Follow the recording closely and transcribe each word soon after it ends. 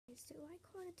so I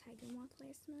caught a tiger moth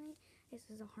last night. This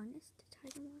is a harnessed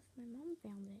tiger moth. My mom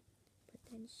found it, but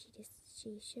then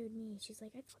she showed me. She's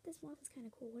like, I thought this moth was kind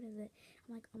of cool. What is it?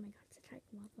 I'm like, oh my god, it's a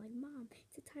tiger moth. I'm like, Mom,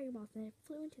 it's a tiger moth. And it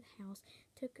flew into the house,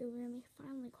 took over, and we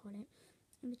finally caught it.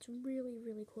 And it's really,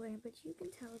 really cool. But you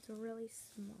can tell it's a really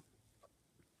small.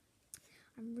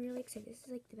 I'm really excited. This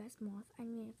is like the best moth. I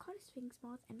mean, I've caught a sphinx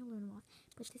moth and a luna moth,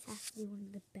 but this has to be one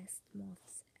of the best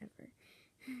moths ever.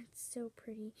 It's so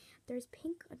pretty. There's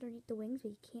pink underneath the wings, but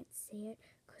you can't see it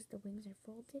because the wings are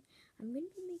folded. I'm going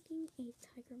to be making a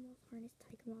tiger moth harness,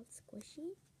 tiger moth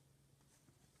squishy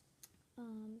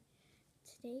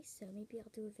today, so maybe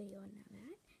I'll do a video on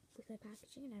that with my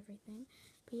packaging and everything.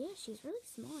 But yeah, she's really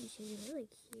small and she's really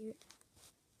cute.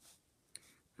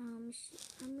 I'm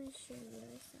going to show you the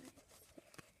other side.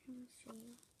 I'm going to show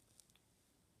you.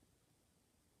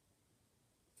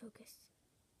 Focus.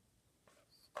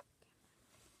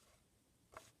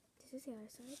 This is the other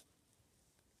side.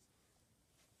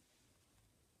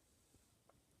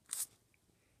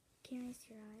 Can't really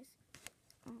see your eyes.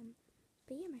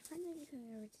 But yeah, my friends are coming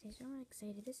over today, so I'm really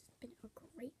excited. This has been a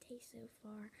great day so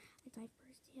far. It's my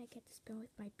first day I get to spend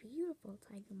with my beautiful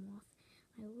tiger moth.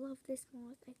 I love this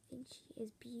moth. I think she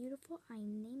is beautiful. I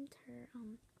named her,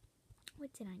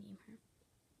 what did I name her?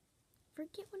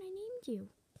 Forget what I named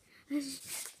you.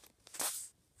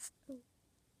 Oh,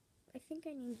 I think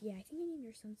I named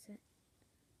her Sunset.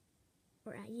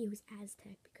 Or I use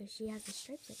Aztec because she has the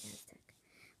stripes like Aztec.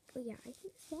 But yeah, I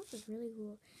think this moth is really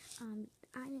cool.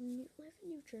 I live in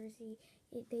New Jersey.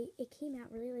 It came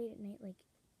out really late at night, like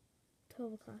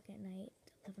 12 o'clock at night,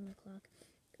 11 o'clock,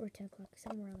 or 10 o'clock,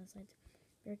 somewhere on those lines.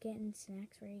 We were getting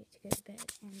snacks ready to go to bed,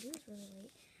 and it was really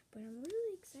late. But I'm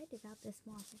really excited about this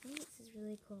moth. I think this is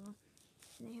really cool.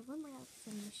 And I have one more outfit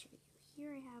I'm going to show you.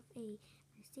 Here I have a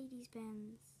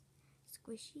Mercedes-Benz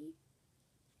squishy.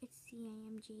 It's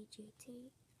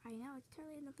CAMGGT. I know, it's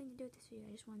totally nothing to do with this video.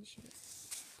 I just wanted to show you.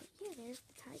 But yeah, there's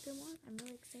the tiger moth. I'm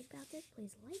really excited about this.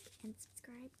 Please like and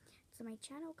subscribe to my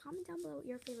channel. Comment down below what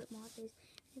your favorite moth is.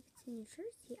 And if it's in New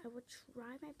Jersey, I will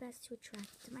try my best to attract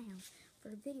it to my house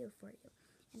for a video for you.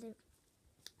 And then,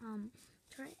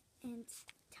 try and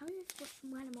tell me what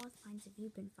kind of moth finds have you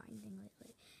been finding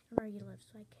lately and where you live,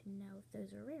 so I can know if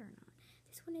those are rare or not.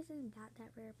 This one isn't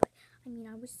that rare, but I mean,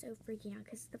 I was so freaking out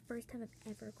because it's the first time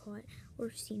I've ever caught or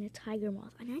seen a tiger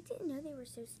moth, and I didn't know they were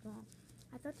so small.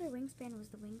 I thought their wingspan was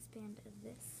the wingspan of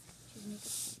this.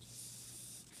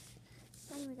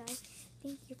 So anyway, guys,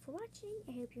 thank you for watching.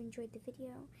 I hope you enjoyed the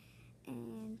video,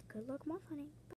 and good luck moth hunting. Bye.